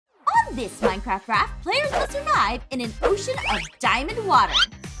this Minecraft raft, players will survive in an ocean of diamond water.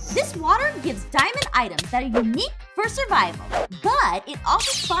 This water gives diamond items that are unique for survival, but it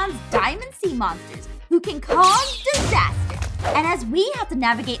also spawns diamond sea monsters who can cause disaster. And as we have to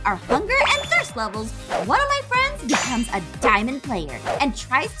navigate our hunger and thirst levels, one of my friends becomes a diamond player and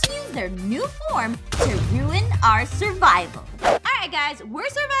tries to use their new form to ruin our survival. Alright guys, we're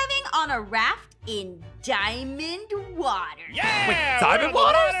surviving on a raft in diamond water. Yeah! Wait, diamond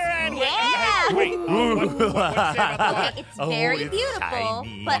water? Yeah! Wait, what'd you say about the water? Okay, it's very beautiful,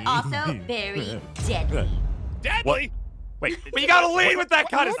 tiny. but also very deadly. Deadly? Wait, but you gotta lead with that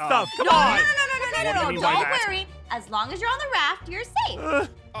kind of stuff. Come No, on. no, What do you mean by don't that? worry. As long as you're on the raft, you're safe.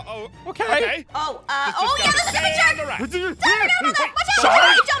 Okay. Yeah, there's a big shark. Watch Shark?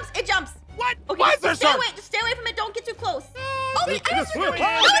 out! It jumps. What? Okay, Why is there a stay shark? away. Just stay away from it. Don't get too close. Doing I this in the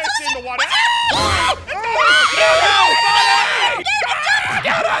water.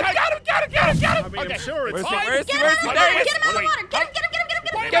 Get him! I mean, I'm sure it's Where's fine. he? Get him out of the water. There he is. Get him out of the Wait. water. Get him.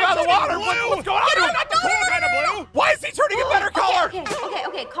 Get out of the water! What's going on? Not the cool kind of blue. Why is he turning a better color?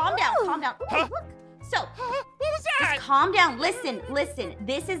 Okay. Calm down. Okay, look. So, What was that? just calm down. Listen.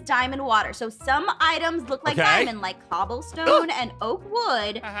 This is diamond water. So some items look like Okay. diamond, like cobblestone and oak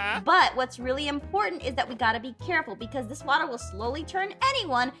wood. Uh-huh. But what's really important is that we gotta be careful because this water will slowly turn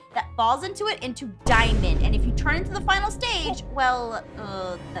anyone that falls into it into diamond. And if you turn into the final stage, well,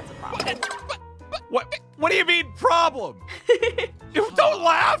 that's a problem. What do you mean problem? You don't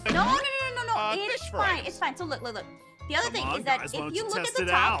laugh. No. Fish It's fries. fine. It's fine. So look. The other thing on, is that guys, why if don't you you look at test the it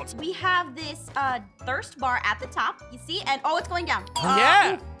top, out? we have this thirst bar at the top. You see? And it's going down.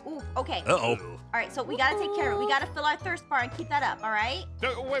 Yeah. Ooh, okay. Uh-oh. All right, so we gotta take care of it. We gotta fill our thirst bar and keep that up. All right?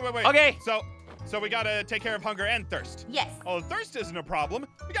 Wait. Okay. So we gotta take care of hunger and thirst. Yes. Oh, thirst isn't a problem.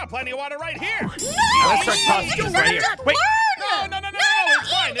 We got plenty of water right here. Let's start tossing this right here. Wait. No, it's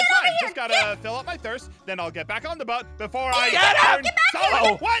fine. Just gotta fill up my thirst, then I'll get back on the boat before I Get out! turn Get back solid.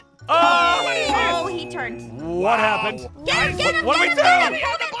 here! What? Oh, he turned. What happened? Get him! What do we do?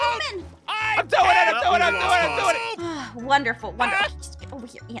 Pull him. I'm doing it. Wonderful. Just get over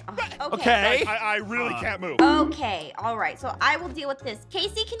here. Yeah. Okay. I really can't move. Okay. All right. So I will deal with this.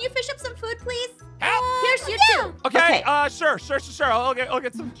 Casey, can you fish up some food, please? Help! Here's you too. Okay. Sure. I'll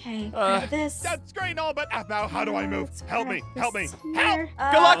get some. Okay. Grab this. That's great and all, but Aphmau, how do I move? Help me. Here.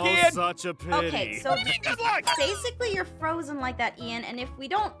 Good luck, Oh, Ian. such a pity. Okay, so Good luck. basically you're frozen like that, Ian, and if we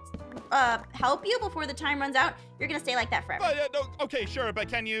don't help you before the time runs out, you're gonna stay like that forever. But, no, okay, sure, but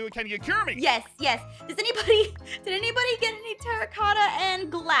can you cure me? Yes. Did anybody get any terracotta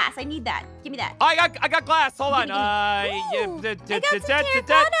and glass? I need that. Give me that. I got glass. Hold on. Ooh, I got some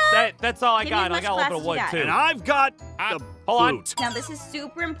terracotta. That's all I Give me as got. I much got a little bit of glass wood as you too. And I've got the Hold on. boot. Now this is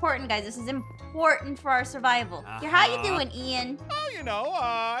super important, guys. This is important for our survival. Here, how you doing, Ian? Oh,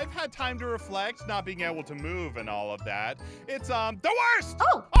 I've had time to reflect, not being able to move and all of that. It's, the worst!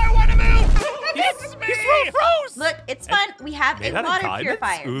 Oh. I want to move! This is me! He's so froze. Look, it's fun. We have Made a out of water diamonds?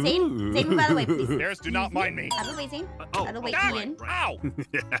 purifier. Ooh. Zane, move out of the way, please. Bears, do not mind me. Out of the way, Zane. Oh, Out of the way, Damn Ian. it. Ow!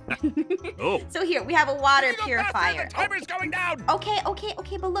 Oh. So here, we have a water You go faster, purifier. the timer's going down! Okay,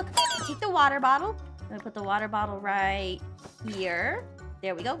 but look, take the water bottle. I'm gonna put the water bottle right here.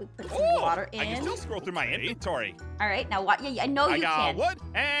 There we go. We put some water in. I can still scroll through my inventory. All right, now what? Yeah, I know I you got can. wood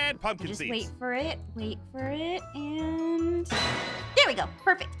and pumpkin Just seeds. wait for it, and there we go.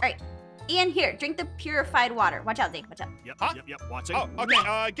 Perfect. All right, Ian, here, drink the purified water. Watch out, Zane. Watch out. Yep. Watching. Oh,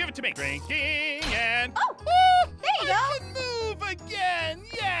 okay. Give it to me. Drinking and There you go. I can move again.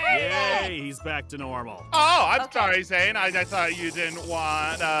 Yay! Yay, he's back to normal. Oh, I'm Okay. sorry, Zane. I thought you didn't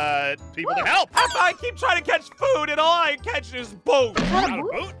want people to help. I keep trying to catch food, and all I catch is boots. Caught a Not a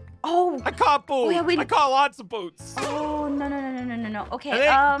boot? boot? Oh. I caught boots. yeah, I caught lots of boots. Oh no. Okay.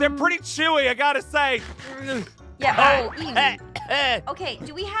 And they're pretty chewy, I gotta say. Yeah. Oh, Ian. Okay.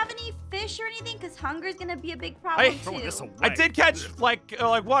 Do we have any fish or anything? Cause hunger is gonna be a big problem Throwing this too. away. I did catch like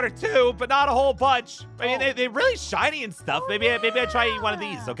one or two, but not a whole bunch. I mean, they're really shiny and stuff. Maybe I try to eat one of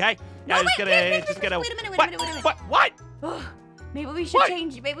these. Okay? No, I'm wait, just wait, gonna. wait a minute. What? Maybe we should What?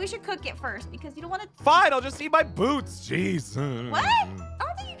 change. Maybe we should cook it first because you don't want to. Fine, I'll just eat my boots. Jeez. What? I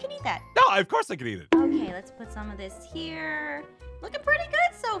don't think you can eat that. No, of course I can eat it. Okay, let's put some of this here. Looking pretty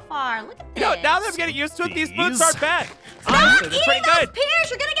good so far. Look at this. Now that I'm getting used to it, these boots These? aren't bad. Stop Honestly, they're eating pretty those good. pears.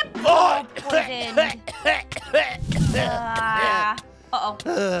 You're gonna get poisoned. Uh-oh.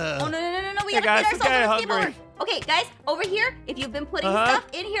 Oh, no. We Hey, gotta guys, feed I'm getting ourselves. Game over. hungry. Okay, guys, over here, if you've been putting stuff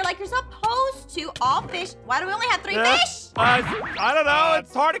in here like you're supposed to, all fish. Why do we only have 3 fish? I don't know.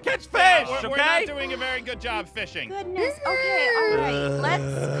 It's hard to catch fish, We're okay? not doing a very good job fishing. Goodness. Okay, all right.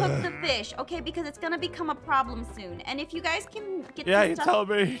 Let's cook the fish, okay? Because it's gonna become a problem soon. And if you guys can get Yeah, some you're stuff telling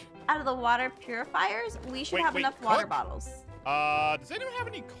me. out of the water purifiers, we should have Wait, enough water cook? bottles. Does anyone have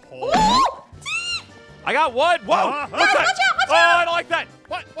any coal? Ooh! I got one. Whoa! What's that? watch out, Oh, I don't like that.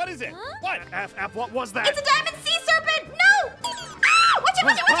 What is it? Huh? What? F, what was that? It's a diamond sea serpent! No! Ah! Watch it,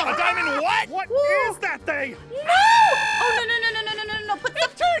 watch it, watch it! A diamond what? What Whoa. is that thing? No! Oh, no. Put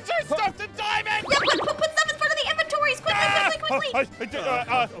stuff, It turns our stuff to diamond! yeah, put stuff in front of the inventories. Quickly.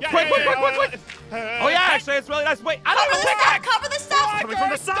 Quick. Oh, yeah, actually, it's really nice. Wait, I don't know. Cover the stuff. Coming from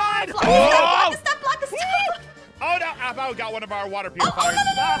the side. Block the stuff. Oh no, Aphmau got one of our water purifiers.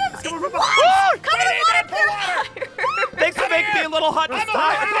 It's coming from the What? Cover We the need water that for purifier. Thanks for making me a little hut to I'm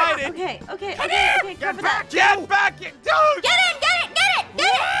hide in. Okay, cover that. Get back in, dude! Get it.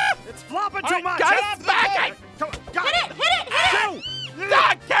 It's flopping All too right, much. guys, Get off the back boat. it! Come on, got Hit it.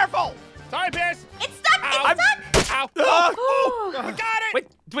 Ah, careful! Sorry, Pierce. It's stuck. Ow. It's stuck. Ow. Ooh. We got it. Wait,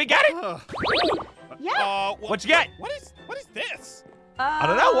 do we get it? Yeah. What you get? What is this? I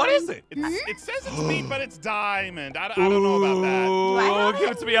don't know. What is it? It says it's meat, but it's diamond. I don't know about that. Ooh, I have give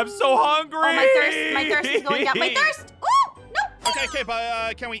it? it to me. I'm so hungry. Oh, my thirst is going down. My thirst. Ooh, no. Okay,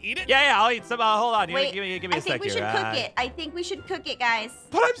 but can we eat it? Yeah, I'll eat some. Hold on. Wait, give me I a think sec we should here. cook it. I think we should cook it, guys.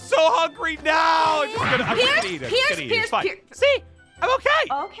 But I'm so hungry now. I'm just gonna eat it. Pierce, It's fine. See, I'm okay.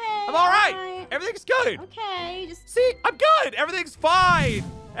 Okay. I'm all right. Everything's good. Okay, just See, I'm good. Everything's fine.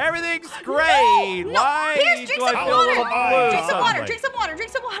 Everything's great. No, Why Pierce, drink do I some feel a little water. blue? Drink some water. suddenly? Drink some water.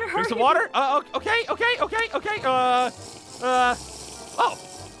 Drink some water. Drink some water? Okay. Oh.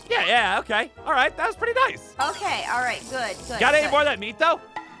 Yeah, okay. All right, that was pretty nice. Okay, all right, good. Got any good. more of that meat, though?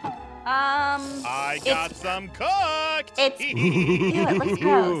 I got some cooked. Ew, it looks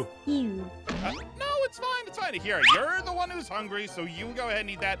gross. Ew. No, it's fine. Here, you're the one who's hungry, so you go ahead and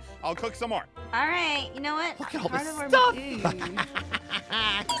eat that. I'll cook some more. All right, you know what? Look at all Part this of our stuff.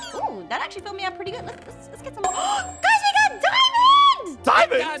 Ooh, that actually filled me up pretty good. Let's get some more. Guys, we got diamonds!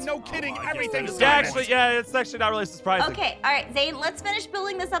 Diamonds? Yeah, no kidding. Oh, I guess Everything's there's diamond. It's actually not really surprising. Okay, all right, Zane, let's finish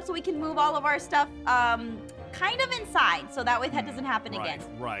building this up so we can move all of our stuff kind of inside, so that way that doesn't happen again.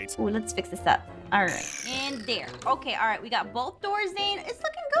 Right. Ooh, let's fix this up. All right, and there. Okay, all right, we got both doors, Zane. It's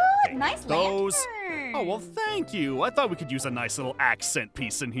looking good. Okay, Nice those. lantern. Oh, well, thank you. I thought we could use a nice little accent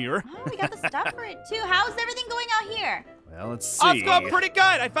piece in here. Oh, we got the stuff for it too. How's everything going out here? Well, let's see. Oh, it's going pretty good.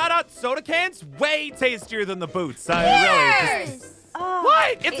 I found out soda cans way tastier than the boots. Really. Yes! Oh,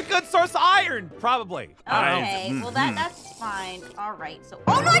 What? It's a good source of iron, probably. Okay, well that's fine. All right, so.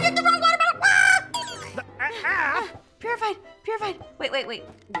 Oh no, I did the wrong water bottle. Ah! Purified. Wait. What?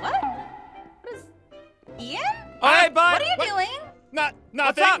 What is? Ian? Hey, bud. What are you doing?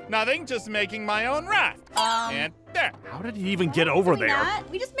 Nothing. up? Nothing. Just making my own raft. And there. How did he even get over doing there? that.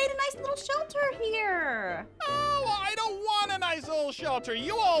 We just made a nice little shelter here. Oh, I don't want a nice little shelter.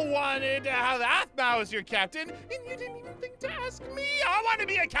 You all wanted to have Aphmau as your captain, and you didn't even think to ask me. I want to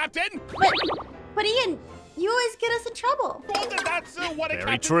be a captain. But Ian, you always get us in trouble. Well, that's what a Very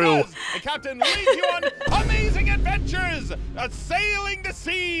captain true. does. A captain leads you on amazing adventures, sailing the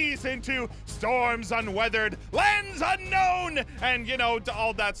seas into storms unweathered, lands unknown, and,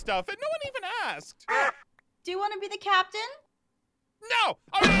 all that stuff. And no one even asked. Do you want to be the captain? No!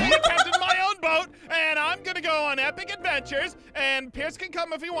 I'm gonna be the captain of my own boat, and I'm gonna go on epic adventures, and Pierce can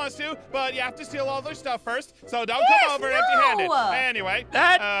come if he wants to, but you have to steal all their stuff first, so don't come over empty-handed. Anyway,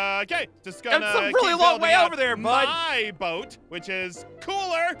 okay, just gonna That's a really keep long way building out over there, bud. my boat, which is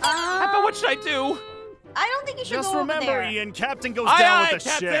cooler. But what should I do? I don't think you should Just go remember, over there. Ian, Captain goes Aye, down aye, with the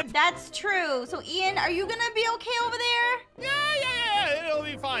Captain. ship. That's true. So Ian, are you gonna be okay over there? Yeah, it'll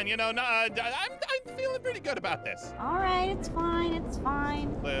be fine. I'm feeling pretty good about this. All right, it's fine. A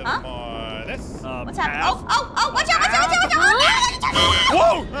little Huh? more this. What's happening? Aph. Oh! Watch out!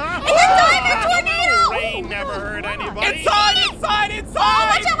 Whoa! It's a diamond tornado! Rain never hurt anybody. Inside! Oh, watch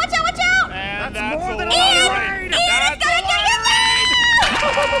out! And That's more than a lot lot of of rain. rain. That's It's gonna get a lot of rain.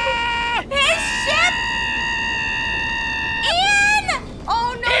 His ship! Ian!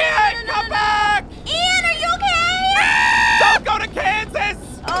 Oh no! Ian, come back! Ian, are you okay? Don't go to Kansas!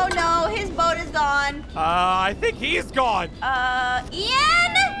 Oh no, his boat is gone. I think he's gone. Ian?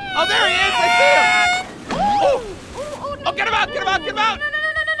 Oh, there he is! I see him! Oh! Oh, Oh, get him out! No.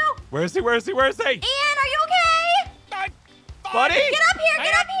 Where is he? Ian, are you okay? Buddy? Get up here!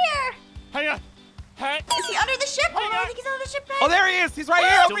 Hang on. Hey. Is he under the ship? Oh, I think he's under the ship, guys. Oh, there he is! He's right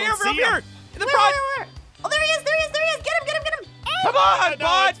here! Still Over don't see here! him. In the Where? front! Oh, there he is! Get him! Come on, No,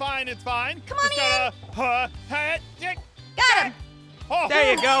 bud! it's fine. Come on, Just gotta, Got him! oh.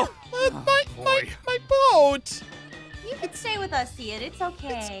 There you go. My boat. You can stay with us, Ian. It's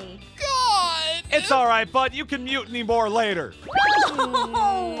okay. God. It's all right, bud. You can mutiny more later.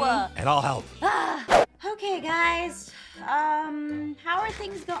 No! And I'll help. Okay, guys. How are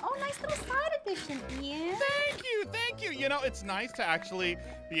things going? Oh, nice little side edition, Ian. Thank you. You know, it's nice to actually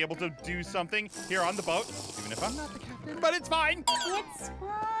be able to do something here on the boat, even if I'm not the captain, but it's fine. It's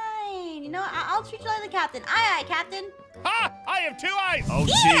fine. You know, I'll treat you like the captain. Aye, Captain. Ha! I have 2 eyes. Oh,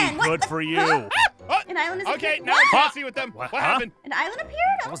 Ian, gee, good for you. An island is Okay, appeared. now I can't see with them. What happened? An island appeared?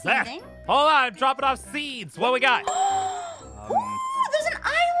 I What was don't see that? anything. Hold on, I'm dropping off seeds. What we got? Ooh, there's an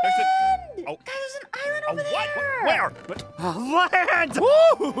island! Oh. Guys, there's an island A over what? there. Where? Land!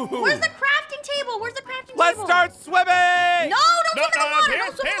 Where's the crafting table? Where's the crafting Let's table? start swimming! No, don't swim in the water. Pierce,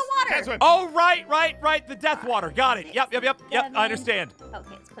 Don't swim in the water. can't swim. Oh, right. The death water. Got it. Yep. I understand. Okay,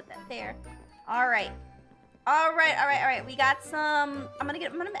 let's put that there. All right. We got some. I'm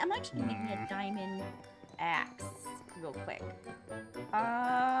actually gonna make me a diamond axe real quick.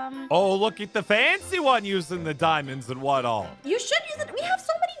 Oh, look at the fancy one using the diamonds and what all. You should use it. We have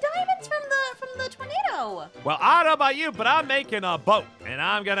so many diamonds from the tornado. Well, I don't know about you, but I'm making a boat, and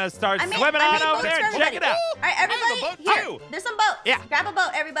I'm gonna start I made swimming on over boats there for and check it out. All right, everybody. I have a boat Here, too. there's some boats. Yeah. Grab a boat,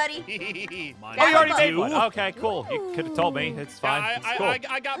 everybody. Mine Oh, you already boat. made one. Okay, cool. You could have told me. It's fine. It's cool.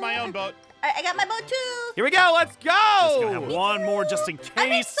 I got my own boat. I got my boat too. Here we go. Let's Just gonna have go. one more just in I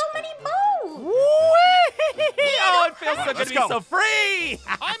made case. so many boats. Whee! Oh, it feels so good Let's to be go. so free.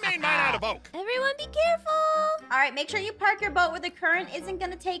 I made mine out of oak. Everyone be careful. All right, make sure you park your boat where the current isn't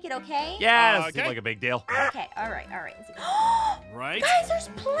gonna take it, okay? Yeah, doesn't Okay. seem like a big deal. Okay, all right. Right? Guys, there's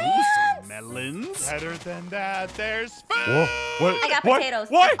Ooh, plants. some melons. Better than that, there's food. I got What? potatoes.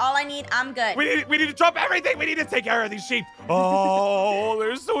 What? That's all I need. I'm good. We need to drop everything. We need to take care of these sheep. Oh,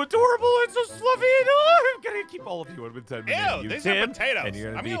 they're so adorable and so fluffy. And I'm gonna keep all of you in with 10 minutes. Ew, You, these are Tim, potatoes. And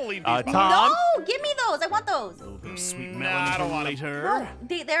you're I'm be, gonna leave these behind. Tom. No, give me those. I want those. A little bit of sweet Nah, melons I don't for want 'em.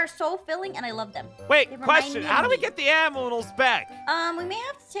 later. They're so filling and I love them. They Wait, remind question. me How of do we me. get the animals back? We may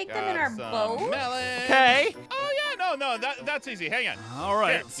have to take them in our Got some boat. melons. Okay. Oh yeah, no, that's easy. Hang on. All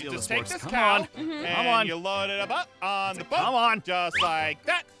right, Here, let's see you how just this take works. this Come cow on. and Come on. you load it up on the boat. Come on. Just like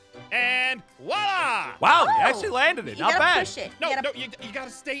that. And voila! Wow, you Oh. actually landed it. You Not gotta bad. push it. No, you gotta... no, you gotta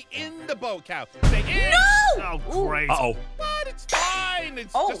stay in the boat, cow. Stay in. No! Oh, great. Uh-oh. What? It's fine.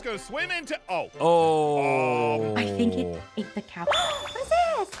 It's Oh. just gonna swim into. Oh. Oh. I think it ate the cow. What is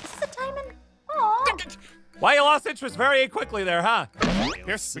this? Is this a diamond? Aw. Well, you lost interest very quickly there, huh?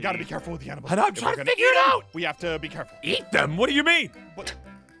 Pierce, we gotta be careful with the animals. I know, I'm If trying we're to gonna figure it eat 'em, out. We have to be careful. Eat them? What do you mean? What?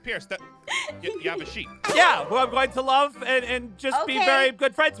 Pierce, you have a sheep. Yeah, who I'm going to love and just be Okay. very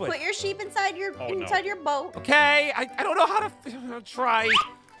good friends with. Put your sheep inside your Oh, no. inside your boat. Okay, I don't know how to try.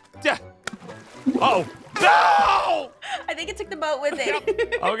 Oh, no! I think it took the boat with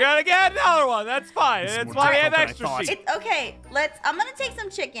it. I'm gonna get another one. That's fine. This is That's more why we have difficult than I extra thought. sheep. It's okay. I'm gonna take some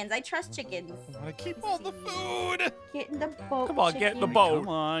chickens. I trust chickens. I wanna keep all the food. Get in the boat. Come on, get in the chicken. boat. Come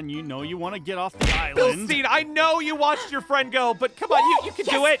on, you know you want to get off the island. Philistine, I know you watched your friend go, but come on, you can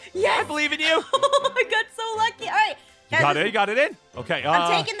do Yes, it. yes. I believe in you. Oh, I got so lucky. All right. You guys, got it. You got it in. Okay.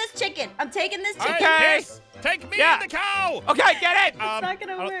 I'm taking this chicken. I'm taking this All chicken. right, Okay. Pierce, take me Yeah. and the cow. Okay, get it. It's not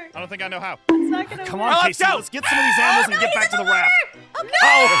gonna work. I don't think I know how. It's not gonna Come work. on, Let's Casey, go. let's get some of these animals Oh, and no, get back he to the doesn't raft. work. Okay.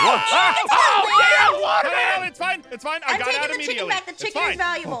 Oh, yeah, water. No, it's fine. It's fine. I I'm got out taking the immediately. chicken back. The It's chicken is fine.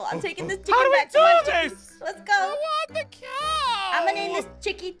 valuable. I'm taking this chicken How do we back. Come on, do chickens. this? Let's I go. want the cow. I'm gonna name this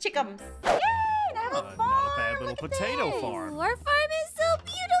Chicky Chickums. Yay! Have a farm. Not a bad little Look at potato this. farm. Our farm is so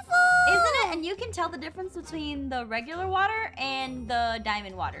beautiful, isn't it? And you can tell the difference between the regular water and the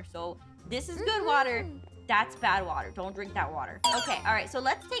diamond water. So this is good water. That's bad water. Don't drink that water. Okay, all right. So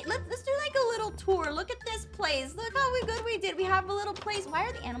let's do like a little tour. Look at this place. Look how good we did. We have a little place. Why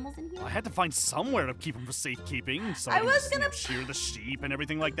are the animals in here? I had to find somewhere to keep them for safekeeping, so I can was just, gonna- shear the sheep and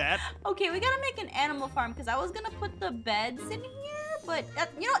everything like that. Okay, we gotta make an animal farm because I was gonna put the beds in here, but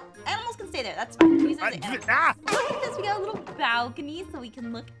you know what? Animals can stay there. That's fine. These are the animals. Ah! Look at this. We got a little balcony so we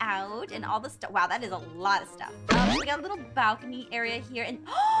can look out and all the stuff. Wow, that is a lot of stuff. So we got a little balcony area here and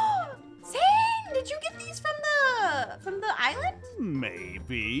Zane, did you get these from the island?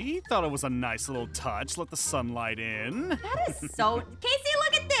 Maybe. Thought it was a nice little touch. Let the sunlight in. That is so. Casey,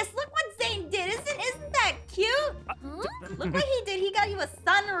 look at this. Look what Zane did. Isn't that cute? Look what he did. He got you a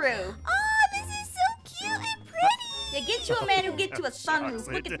sunroof. Oh, this is so cute and pretty. Yeah, get you a man who gets you a sunroof.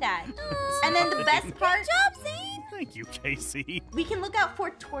 Look at that. And then the best part. Good job, Zane. Thank you, Casey. We can look out for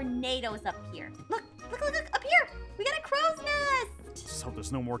tornadoes up here. Look up here. We got a crow's nest. So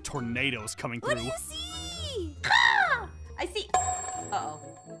there's no more tornadoes coming What through. do you see? Ah! I see. Uh-oh.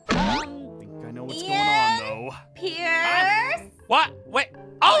 I think I know what's Ian? going on, though. Pierce? What? Wait.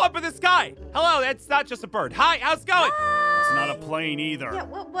 Oh, up in the sky. Hello, that's not just a bird. Hi, how's it going? It's not a plane either. Yeah,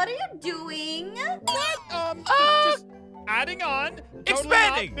 what are you doing? What? adding on. Totally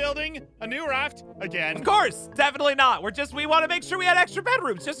Expanding. not building a new raft again. Of course, definitely not. We want to make sure we had extra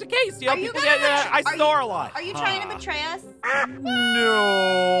bedrooms just in case. You know, people get, I snore a lot. Are you trying to betray us?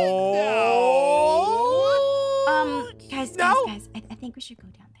 No. Guys, No. I think we should go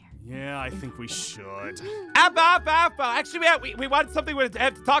down there. Yeah, I think we should. Aphmau. Actually, we wanted something we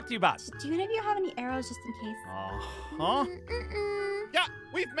have to talk to you about. Do any of you have any arrows just in case? Uh-huh. Yeah,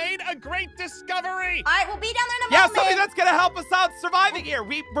 we've made a great discovery. All right, we'll be down there in a Yeah, moment. something that's gonna help us out surviving here.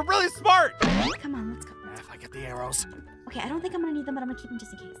 We're really smart. Come on, let's go. If I get the arrows. Okay, I don't think I'm gonna need them, but I'm gonna keep them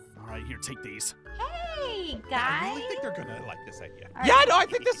just in case. All right, here, take these. Hey, I guys. really think they're gonna like this idea. All right. Yeah, no, I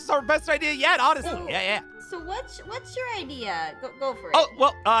think this is our best idea yet, honestly. Yeah. So what's your idea? Go for it. Oh,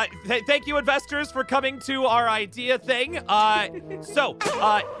 well, thank you, investors, for coming to our idea thing. You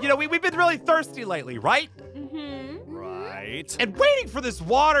know, we've been really thirsty lately, right? Mm-hmm. Right. And waiting for this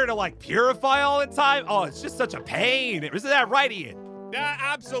water to, like, purify all the time, oh, it's just such a pain. Isn't that right, Ian? Yeah,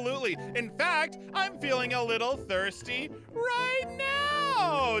 absolutely. In fact, I'm feeling a little thirsty right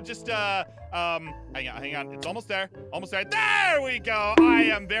now. Just, hang on. It's almost there. Almost there. There we go. I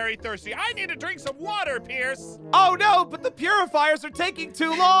am very thirsty. I need to drink some water, Pierce. Oh, no, but the purifiers are taking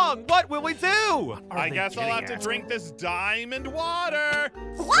too long. What will we do? I guess I'll have to drink this diamond water.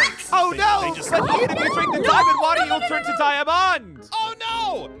 What? Oh, no, they just- but Ian, if you drink the diamond water, you'll turn to diamond. Oh,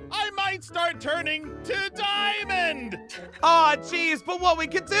 no. I might start turning to diamond. Aw, jeez, but what we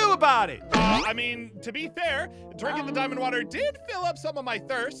can do about it? I mean, to be fair, drinking the diamond water did fill up some of my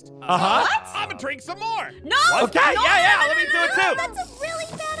thirst. Uh-huh. What? I'm gonna drink some more. No! Okay, no, yeah, no, let me no, do no, it no, too. That's a really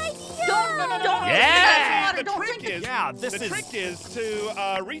bad idea. No. Yeah. The Don't trick drink is, Yeah, this the is- trick is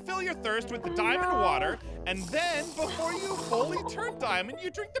to refill your thirst with the diamond water, and then before you fully turn diamond, you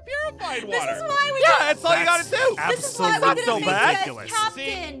drink the purified water. This is why we Yeah, don't. that's all you gotta do. This is why we Not didn't so make bad. you as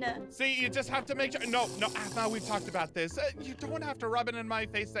captain. See, you just have to make sure. No, Aphmau, we've talked about this. You don't have to rub it in my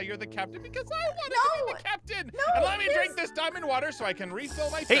face that you're the captain because I want to be the captain. No, and let me this- drink this diamond water so I can refill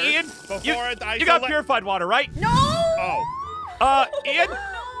my thirst. Hey, Ian, before you got purified water, right? No. Oh. Ian?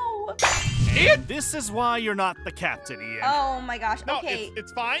 No. Ian? This is why you're not the captain, Ian. Oh my gosh. No, Okay.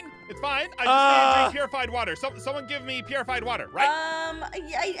 it's fine. It's fine. I just need to drink purified water. Someone give me purified water, right?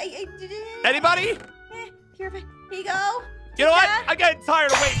 Anybody? Purified. Here you go. You know what? Yeah. I'm getting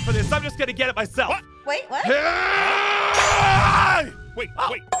tired of waiting for this. I'm just gonna get it myself. What? Wait, what?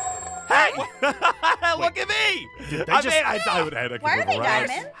 Wait. Hey! Look at me! Did they I just- mean, I would have Why are they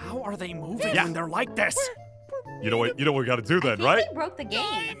diamond? How are they moving Yeah. when they're like this? You know what we gotta do then, I think right? we broke the game.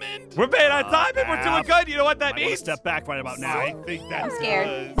 Diamond. We're paying on time and we're doing Aph. good. You know what that I want to means? step back right about now. I think that's I'm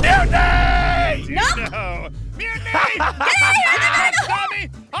scared. Mutiny! No. Mutiny! Stop me!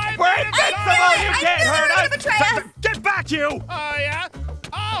 I'm We're made of invincible! diamond! You can't hurt us! Betray us. Get back, you! Oh, yeah?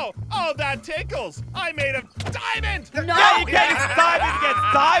 Oh, that tickles. I'm made of diamond! No. Yeah, you can't get diamond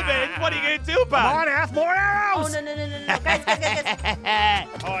against diamond. What are you gonna do Come about on, it? Ath, more Oh arrows! no. Guys.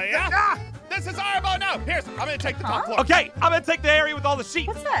 Oh, yeah? This is our boat now. Pierce, I'm gonna take the top floor. Okay, I'm gonna take the area with all the sheep.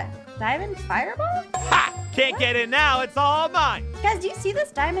 What's that? Diamond fireball? Ha! Can't get in now. It's all mine. Guys, do you see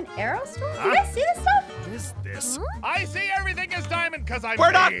this diamond arrow storm? Do you guys see this stuff? What is this? I see everything as diamond because I'm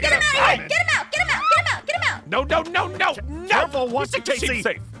We're not made gonna of fight. diamond. Get him out! Get him out! Get him out! Get him out! No. Careful, watch Keep the the sheep Casey.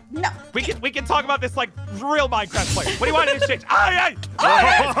 safe. No. We can talk about this like real Minecraft players. What do you want in exchange? Aye. Watch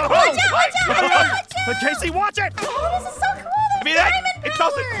out! Casey, watch it! Oh, this is so cool. I mean, it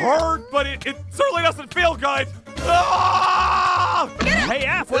doesn't hurt, but it certainly doesn't feel good. Ah! Hey,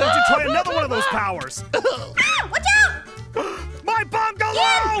 Ath, why don't you try another one of those powers? Ah, watch out! My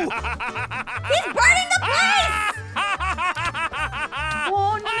bungalow! He's burning the place!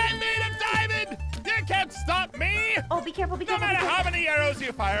 Oh, no. I'm made of diamond! You can't stop me! Oh, be careful, be No careful. matter be how careful. many arrows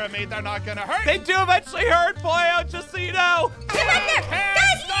you fire at me, they're not gonna hurt! They do eventually hurt, boyo, just so you know. Get back there! Can't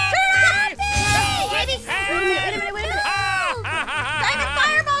Guys, stop turn me! around! No, Wait it's a minute. Diamond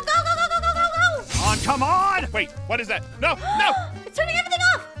fireball, go! On, come on! Wait, what is that? No! It's turning everything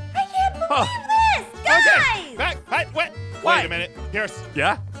off! I can't believe this! Okay, Guys! wait What? a minute. Pierce,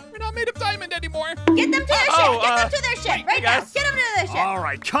 Yeah? we're not made of diamond anymore. Get them to their ship! Get them to their ship! wait, Right now! guys. Get them to their ship! All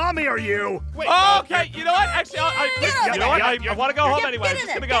right, come here, you! Wait, Okay, you know what? Actually, Get you know what? I want to go home Get anyway. I'm in just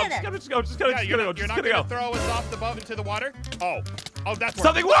there, gonna go. get in Just gonna you're go. not gonna throw us off the boat into the water? Oh, that's worse.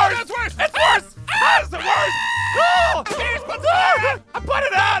 Something worse! Oh, that's worse! It's worse! How is it worse? Oh! Pierce, put fire out! I put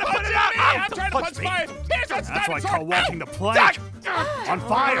it out! I Punch put it at out! me! Ow, I'm don't trying to punch me. fire! Pierce, that's That's what I dinosaur! call walking the plank. On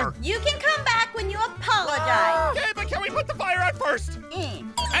fire! You can come back when you apologize. Okay, but can we put the fire out first?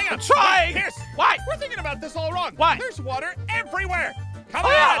 Hang on. Trying. Pierce, What? we're thinking about this all wrong. What? There's water everywhere. Come Oh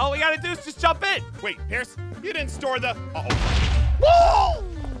on. yeah, all we gotta do is just jump in. Wait, Pierce, you didn't store the... Uh-oh.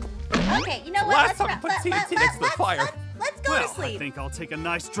 Whoa! Okay, you know what? Last time we put TNT next to the fire. Let's go to sleep. I think I'll take a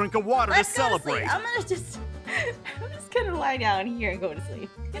nice drink of water Let's to go celebrate. To sleep. I'm just gonna lie down here and go to sleep.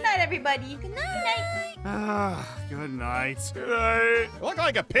 Good night, everybody. Good night. Good night. Good night. You look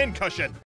like a pincushion.